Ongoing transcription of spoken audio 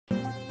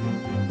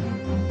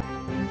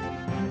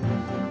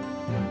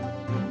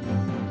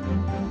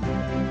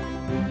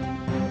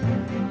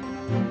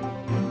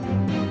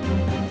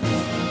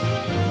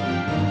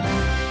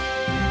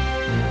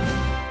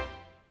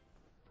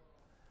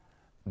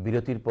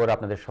বিরতির পর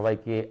আপনাদের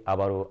সবাইকে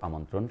আবারও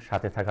আমন্ত্রণ,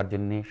 সাথে থাকার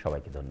জন্য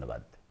সবাইকে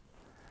ধন্যবাদ।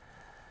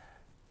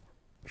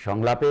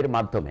 সংলাপের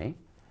মাধ্যমে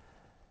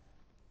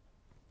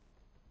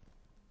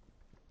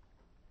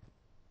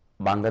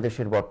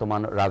বাংলাদেশের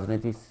বর্তমান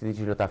রাজনৈতিক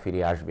স্থিতিশীলতা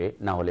ফিরে আসবে,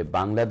 না হলে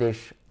বাংলাদেশ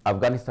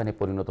আফগানিস্তানে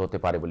পরিণত হতে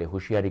পারে বলে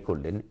হুঁশিয়ারি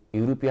করলেন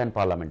ইউরোপিয়ান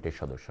পার্লামেন্টের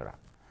সদস্যরা।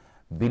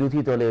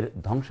 বিরোধী দলের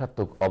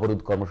ধ্বংসাত্মক অবরোধ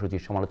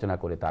কর্মসূচির সমালোচনা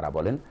করে তারা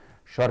বলেন,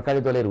 সরকারি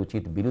দলের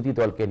উচিত বিরোধী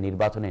দলকে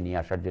নির্বাচনে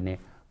নিয়ে আসার জন্য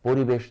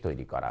পরিবেশ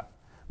তৈরি করা।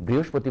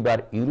 বৃহস্পতিবার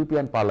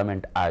ইউরোপিয়ান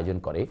পার্লামেন্ট আয়োজন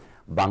করে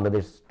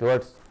Bangladesh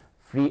towards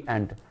free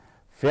and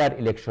fair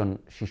election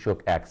শীর্ষক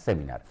এক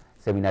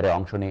সেমিনারে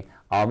অংশ নেয়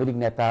আওয়ামী লীগ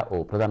নেতা ও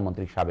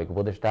প্রধানমন্ত্রীর সাবেক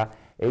উপদেষ্টা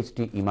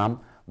এইচ.টি. ইমাম,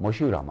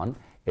 মশিউর রহমান,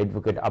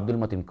 অ্যাডভোকেট আব্দুল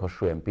মতিন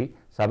খসরু এমপি,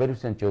 সাবের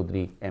হোসেন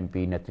চৌধুরী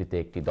এমপি নেতৃত্বে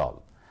একটি দল।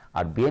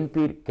 আর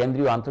বিএনপির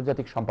কেন্দ্রীয়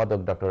আন্তর্জাতিক সম্পাদক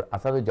ডক্টর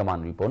আসাদুজ্জামান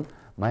রিপন,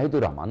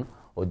 মাহিদুর রহমান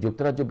ও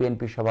যুক্তরাজ্য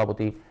বিএনপির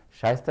সভাপতি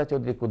শায়েস্তা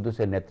চৌধুরী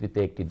কুদ্দুসের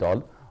নেতৃত্বে একটি দল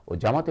ও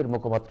জামাতের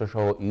মুখপাত্র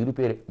সহ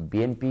ইউরোপের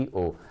বিএনপি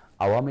ও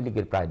আওয়ামী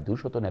লীগের প্রায়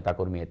 200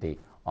 নেতাকর্মী এতে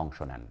অংশ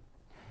নেন।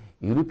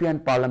 ইউরোপিয়ান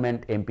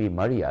পার্লামেন্ট এমপি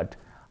মারিয়াট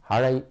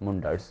হারাই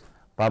মুন্ডার্স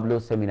পাবলো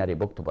সেমিনারে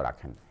বক্তব্য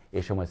রাখেন।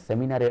 এ সময়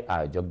সেমিনারের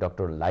আয়োজক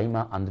ডক্টর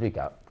লাইমা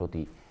আন্দ্রিকা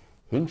প্রতি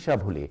হিংসা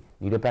ভুলে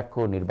নিরপেক্ষ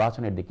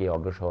নির্বাচনের দিকে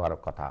অগ্রসর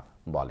হওয়ার কথা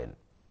বলেন।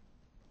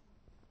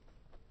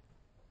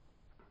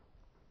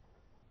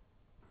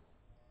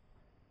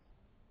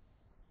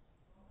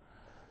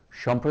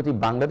 সম্প্রতি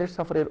বাংলাদেশ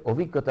সফরের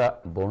অভিজ্ঞতা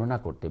বর্ণনা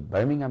করতে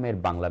বার্মিংহামের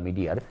বাংলা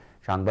মিডিয়ার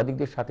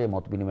সাংবাদিকদের সাথে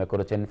মতবিনিময়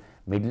করেছেন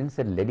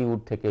মিডল্যান্ডসের লেডিউড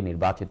থেকে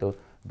নির্বাচিত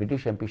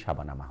ব্রিটিশ এমপি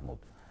শাবানা মাহমুদ।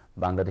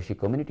 বাংলাদেশি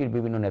কমিউনিটির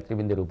বিভিন্ন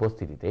নেতৃবৃন্দের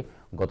উপস্থিতিতে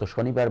গত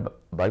শনিবার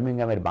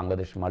বার্মিংহামের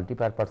বাংলাদেশ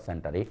মাল্টিপারপাস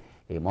সেন্টারে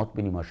এই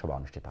মতবিনিময় সভা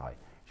অনুষ্ঠিত হয়।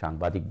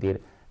 সাংবাদিকদের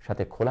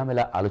সাথে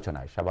খোলামেলা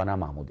আলোচনায় শাবানা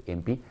মাহমুদ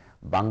এমপি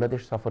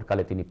বাংলাদেশ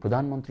সফরকালে তিনি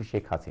প্রধানমন্ত্রী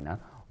শেখ হাসিনা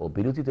ও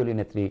বিরোধী দলীয়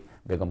নেত্রী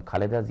বেগম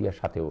খালেদা জিয়ার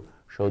সাথেও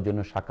সৌজন্য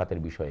সাক্ষাতের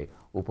বিষয়ে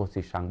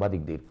উপস্থিত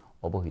সাংবাদিকদের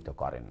অবহিত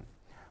করেন।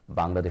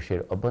 বাংলাদেশের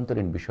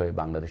অভ্যন্তরীণ বিষয়ে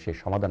বাংলাদেশের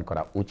সমাধান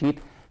করা উচিত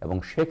এবং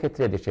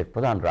সেক্ষেত্রে দেশের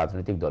প্রধান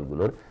রাজনৈতিক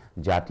দলগুলোর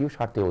জাতীয়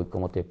স্বার্থে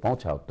ঐক্যমতে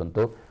পৌঁছা অত্যন্ত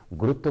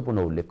গুরুত্বপূর্ণ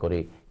উল্লেখ করে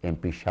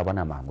এমপি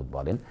শাবানা মাহমুদ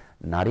বলেন,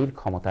 নারীর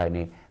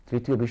ক্ষমতায়নে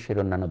তৃতীয়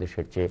বিশ্বের অন্যান্য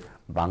দেশের চেয়ে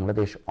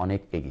বাংলাদেশ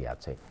অনেক এগিয়ে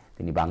আছে।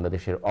 তিনি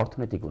বাংলাদেশের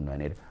অর্থনৈতিক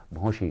উন্নয়নের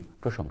ভূয়সী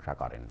প্রশংসা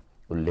করেন।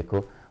 উল্লেখ্য,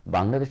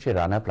 বাংলাদেশের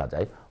রানা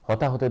প্লাজায়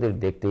হতাহতদের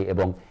দেখতে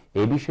এবং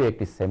এ বিষয়ে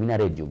একটি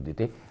সেমিনারে যোগ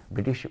দিতে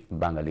ব্রিটিশ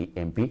বাঙালি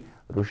এমপি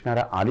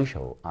রুশনারা আলী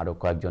সহ আরও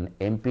কয়েকজন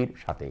এমপির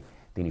সাথে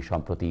তিনি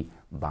সম্প্রতি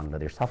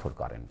বাংলাদেশ সফর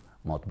করেন।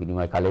 মত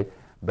বিনিময়কালে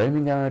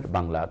বার্মিংহামের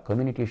বাংলা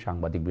কমিউনিটির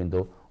সাংবাদিকবৃন্দ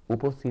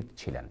উপস্থিত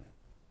ছিলেন।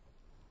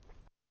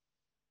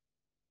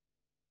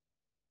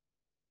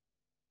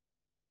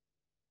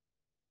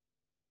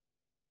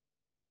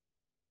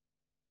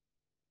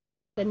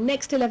 The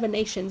next 11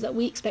 nations that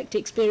we expect to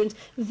experience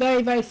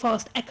very, very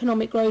fast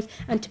economic growth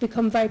and to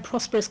become very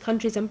prosperous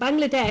countries. And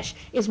Bangladesh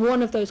is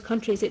one of those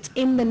countries. It's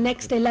in the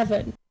next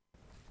 11.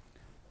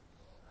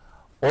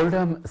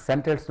 Oldham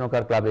central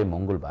snooker ক্লাবে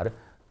মঙ্গলবার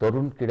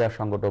তরুণ ক্রীড়া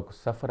সংগঠক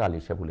সফর আলী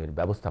শেবুলের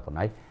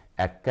ব্যবস্থাপনায়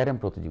এক carrom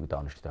প্রতিযোগিতা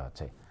অনুষ্ঠিত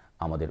হচ্ছে।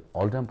 আমাদের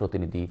ওল্ডহাম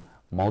প্রতিনিধি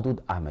মওদুদ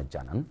আহমেদ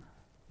জানান,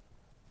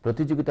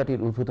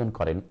 প্রতিযোগিতাটির উদ্বোধন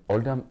করেন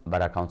ওল্ডহাম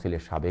বারা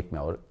কাউন্সিলের সাবেক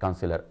মেয়র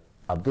কাউন্সিলর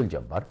আব্দুল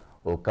জব্বার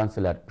ও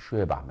কাউন্সিলর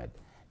শুয়েব আহমেদ।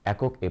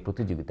 একক এ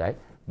প্রতিযোগিতায়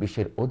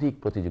বিশ্বের অধিক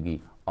প্রতিযোগী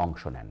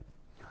অংশ নেন।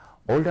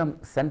 ওল্ডহাম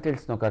সেন্ট্রাল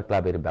স্নুকার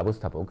ক্লাবের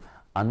ব্যবস্থাপক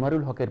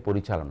আনোয়ারুল হকের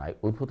পরিচালনায়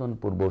উদ্বোধন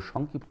পূর্ব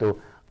সংক্ষিপ্ত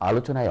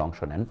আলোচনায় অংশ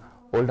নেন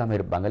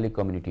ওল্ডহামের বাঙালি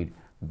কমিউনিটির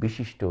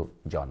বিশিষ্ট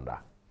জনরা।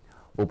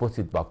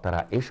 উপস্থিত বক্তারা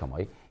এ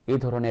সময় এ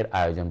ধরনের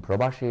আয়োজন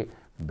প্রবাসে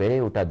বেড়ে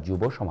ওঠা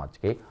যুব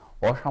সমাজকে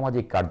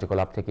অসামাজিক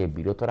কার্যকলাপ থেকে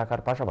বিরত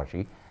রাখার পাশাপাশি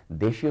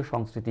দেশীয়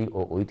সংস্কৃতি ও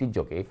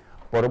ঐতিহ্যকে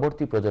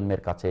পরবর্তী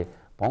প্রজন্মের কাছে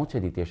পৌঁছে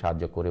দিতে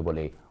সাহায্য করে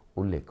বলে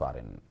উল্লেখ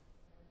করেন।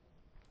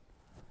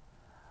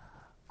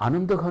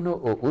 আনন্দঘন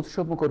ও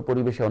উৎসবমুখর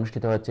পরিবেশে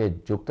অনুষ্ঠিত হয়েছে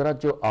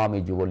যুক্তরাজ্য আওয়ামী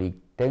যুবলীগ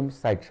টেমস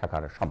সাইড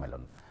শাখার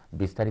সম্মেলন।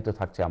 বিস্তারিত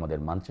থাকছে আমাদের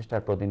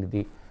ম্যানচেস্টার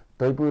প্রতিনিধি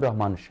তৈবুর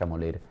রহমান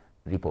শ্যামলের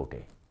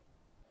রিপোর্টে।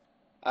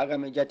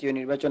 আগামী জাতীয়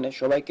নির্বাচনে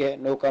সবাইকে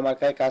নৌকা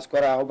মার্কায় কাজ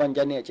করার আহ্বান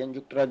জানিয়েছেন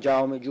যুক্তরাজ্য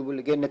আওয়ামী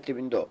যুবলীগের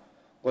নেতৃবৃন্দ।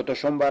 গত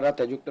সোমবার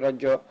রাতে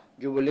যুক্তরাজ্য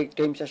যুবলীগ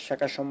টেমস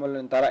শাখার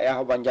সম্মেলনে তারা এই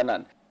আহ্বান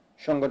জানান।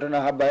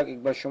 সংগঠনের আহ্বায়ক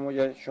ইকবাল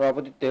সমুজের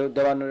সভাপতিত্বে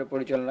দেওয়ানুরের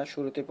পরিচালনা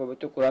শুরুতে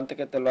পবিত্র কোরআন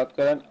থেকে তেলাওয়াত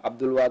করেন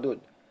আব্দুল ওয়াদুদ।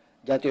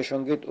 জাতীয়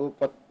সঙ্গীত ও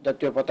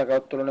জাতীয় পতাকা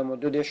উত্তোলনের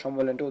মধ্য দিয়ে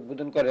সম্মেলনটি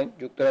উদ্বোধন করেন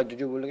যুক্তরাজ্য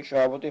যুবলীগের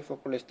সভাপতি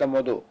ফখরুল ইসলাম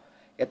মধু।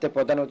 এতে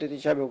প্রধান অতিথি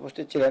হিসেবে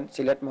উপস্থিত ছিলেন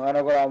সিলেট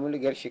মহানগর আওয়ামী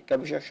লীগের শিক্ষা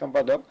বিষয়ক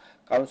সম্পাদক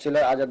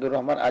কাউন্সিলর আজাদুর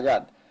রহমান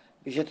আজাদ।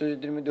 বিশেষ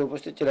অতিথির মধ্যে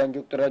উপস্থিত ছিলেন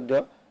যুক্তরাজ্য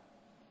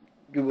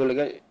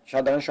যুবলীগের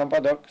সাধারণ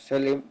সম্পাদক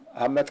সেলিম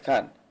আহমেদ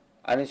খান,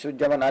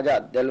 আনিসুজ্জামান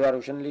আজাদ, দেলওয়ার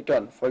হোসেন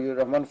লিটন, ফজলুর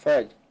রহমান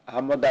ফয়েজ,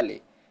 আহমদ আলী।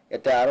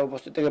 এতে আরও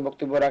উপস্থিত থেকে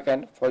বক্তব্য রাখেন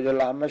ফজল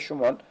আহমেদ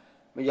সুমন,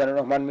 মিজানুর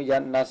রহমান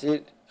মিজান,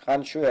 নাসির খান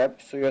শুয়েব,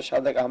 সৈয়দ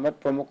সাদেক আহমেদ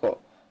প্রমুখ।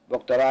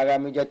 বক্তারা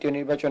আগামী জাতীয়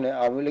নির্বাচনে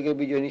আওয়ামী লীগের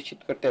বিজয় নিশ্চিত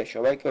করতে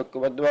সবাইকে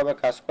ঐক্যবদ্ধভাবে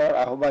কাজ করার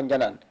আহ্বান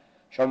জানান।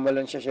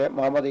 সম্মেলন শেষে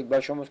মোহাম্মদ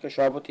ইকবাল সমুজকে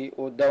সভাপতি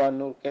ও দেওয়ান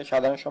নূরকে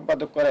সাধারণ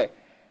সম্পাদক করে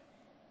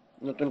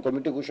নতুন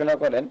কমিটি ঘোষণা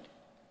করেন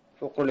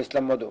ফখরুল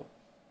ইসলাম মধু।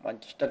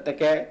 ম্যানচেস্টার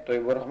থেকে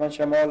তৈবুর রহমান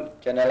শ্যামল,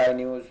 চ্যানেল আই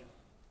নিউজ।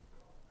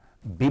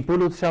 বিপুল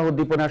উৎসাহ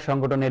উদ্দীপনার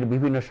সংগঠনের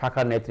বিভিন্ন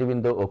শাখার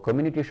নেতৃবৃন্দ ও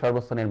কমিউনিটির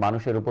সর্বস্তরের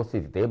মানুষের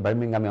উপস্থিতিতে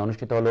বার্মিংহামে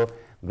অনুষ্ঠিত হল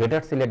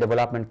গ্রেটার সিলেট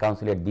ডেভেলপমেন্ট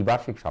কাউন্সিলের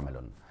দ্বিবার্ষিক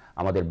সম্মেলন।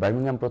 আমাদের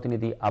বার্মিংহাম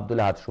প্রতিনিধি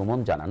আব্দুল আহাদ সুমন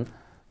জানান,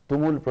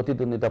 তুমুল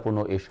প্রতিদ্বন্দ্বিতাপূর্ণ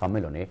এই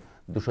সম্মেলনে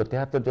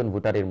 273 জন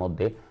ভোটারের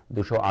মধ্যে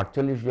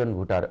 248 জন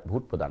ভোটার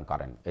ভোট প্রদান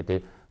করেন। এতে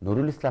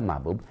নুরুল ইসলাম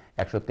মাহবুব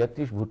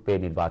 133 ভোট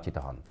পেয়ে নির্বাচিত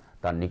হন।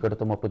 তার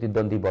নিকটতম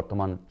প্রতিদ্বন্দ্বী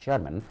বর্তমান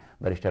চেয়ারম্যান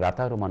ব্যারিস্টার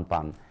আতাউর রহমান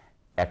পান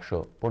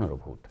 115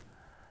 ভোট।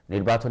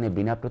 নির্বাচনে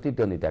বিনা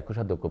প্রতিদ্বন্দ্বিতায়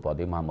কোষাধ্যক্ষ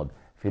পদে মোহাম্মদ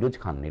ফিরোজ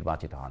খান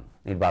নির্বাচিত হন।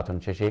 নির্বাচন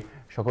শেষে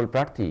সকল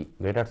প্রার্থী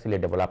গ্রেটার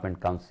সিলেট ডেভেলপমেন্ট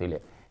কাউন্সিলে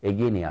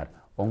এগিয়ে নেওয়ার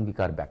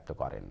অঙ্গীকার ব্যক্ত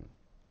করেন।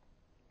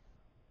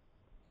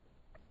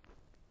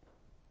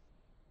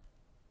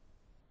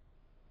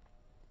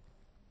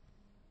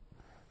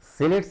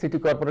 সিলেট সিটি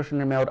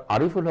কর্পোরেশনের মেয়র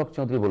আরিফুল হক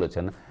চৌধুরী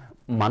বলেছেন,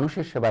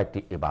 মানুষের সেবা একটি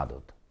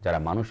ইবাদত। যারা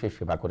মানুষের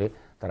সেবা করে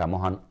তারা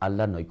মহান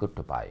আল্লাহর নৈকট্য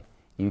পায়।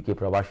 ইউকে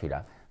প্রবাসীরা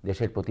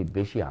দেশের প্রতি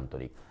বেশি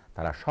আন্তরিক।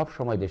 তারা সব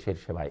সময় দেশের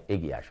সেবায়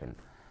এগিয়ে আসেন।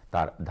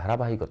 তার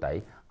ধারাবাহিকতায়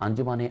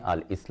আঞ্জুমানে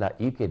আল ইসলাহ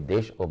ইউকে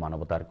দেশ ও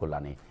মানবতার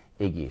কল্যাণে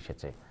এগিয়ে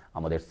এসেছে।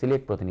 আমাদের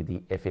সিলেট প্রতিনিধি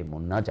এফ এ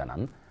মুন্না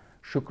জানান,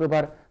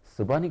 শুক্রবার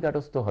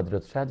সুবানীঘাটস্থ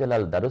হজরত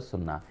শাহজালাল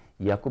দারুস-সুন্নাহ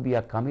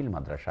ইয়াকুবিয়া কামিল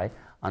মাদ্রাসায়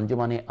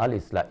আঞ্জুমানে আল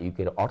ইসলাহ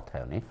ইউকের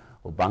অর্থায়নে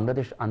ও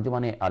বাংলাদেশ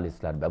আঞ্জুমানে আল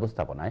ইসলাহর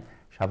ব্যবস্থাপনায়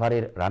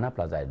সাভারের রানা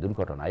প্লাজায়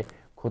দুর্ঘটনায়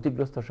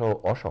ক্ষতিগ্রস্ত সহ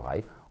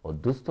অসহায় ও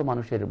দুস্থ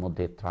মানুষের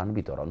মধ্যে ত্রাণ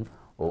বিতরণ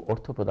ও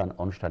অর্থ প্রদান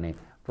অনুষ্ঠানে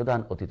প্রধান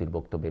অতিথির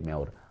বক্তব্যে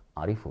মেয়র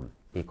আরিফুল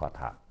এই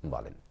কথা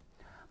বলেন।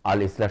 আল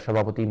ইসলাহ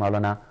সভাপতি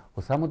মাওলানা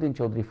হুসামুদ্দিন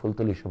চৌধুরী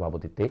ফুলতলির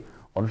সভাপতিত্বে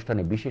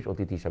অনুষ্ঠানে বিশেষ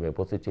অতিথি হিসেবে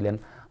উপস্থিত ছিলেন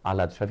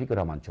আহলাদ শফিকুর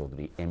রহমান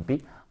চৌধুরী এমপি,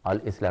 আল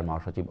ইসলাহ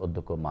মহাসচিব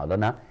অধ্যক্ষ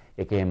মাওলানা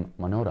একেএম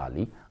মনোহর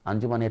আলী,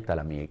 আঞ্জুমানের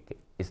তালামি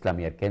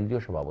ইসলামিয়ার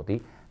কেন্দ্রীয় সভাপতি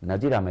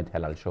নাজির আহমেদ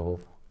হেলাল সহ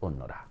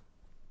অন্যরা।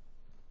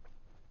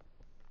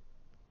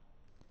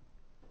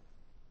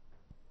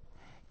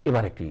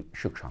 এবার একটি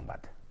সুখ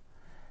সংবাদ।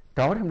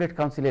 টাওয়ার হ্যামলেট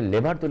কাউন্সিলের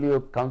লেবার দলীয়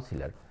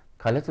কাউন্সিলর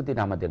খালেসুদ্দিন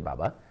আহমেদের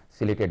বাবা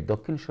সিলেটের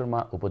দক্ষিণ সুরমা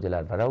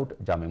উপজেলার ভারাউট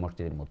জামে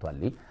মসজিদের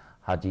মুতোয়াল্লি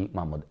হাজি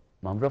মোহাম্মদ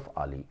মামরুফ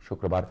আলী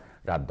শুক্রবার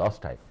রাত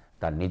 10টায়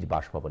তার নিজ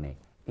বাসভবনে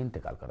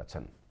ইন্তেকাল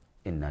করেছেন।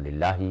 ইন্না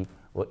লিল্লাহি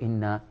ও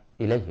ইন্না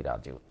ইলাইহি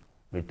রাজিউন।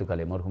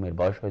 মৃত্যুকালে মরহুমের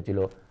বয়স হয়েছিল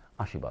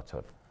 80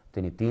 বছর।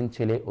 তিনি 3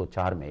 ছেলে ও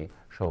 4 মেয়ে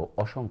সহ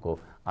অসংখ্য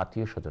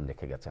আত্মীয় স্বজন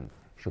রেখে গেছেন।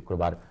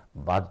 শুক্রবার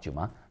বাদ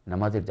জুমা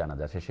নামাজের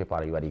জানাজা শেষে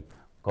পারিবারিক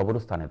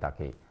কবরস্থানে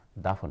তাকে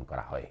দাফন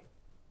করা হয়।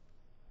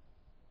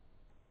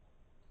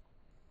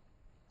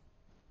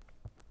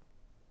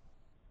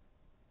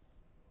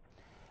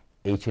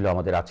 এই ছিল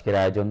আমাদের আজকের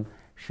আয়োজন।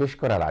 শেষ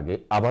করার আগে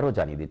আবারও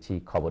জানিয়ে দিচ্ছি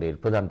খবরের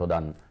প্রধান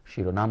প্রধান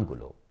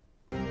শিরোনামগুলো।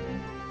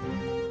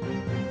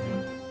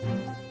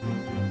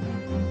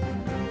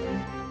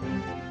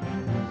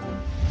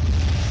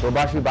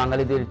 প্রবাসী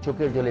বাঙালিদের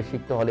চোখের জলে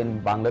সিক্ত হলেন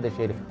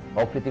বাংলাদেশের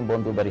অকৃত্রিম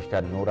বন্ধু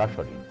ব্যারিস্টার নোরা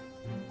শরীফ।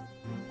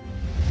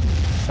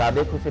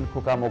 সাদেক হোসেন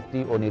খোকা মুক্তি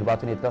ও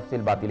নির্বাচনী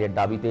তফসিল বাতিলের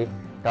দাবিতে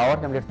টাওয়ার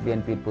হ্যামলেটস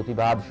বিএনপির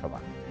প্রতিবাদ সভা।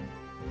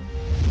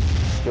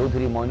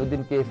 চৌধুরী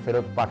মঈনুদ্দিনকে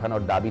ফেরত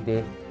পাঠানোর দাবিতে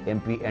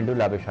এমপি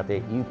এন্ডুলাবের সাথে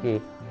ইউকে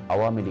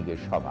আওয়ামী লীগের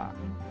সভা।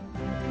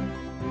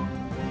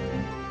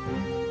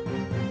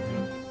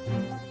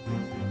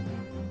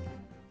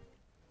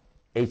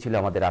 এই ছিল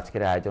আমাদের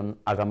আজকের আয়োজন।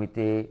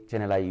 আগামীতে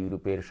চ্যানেল আই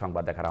ইউরোপের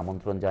সংবাদ দেখার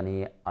আমন্ত্রণ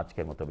জানিয়ে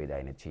আজকের মতো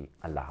বিদায় নিচ্ছি।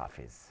 আল্লাহ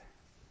হাফিজ।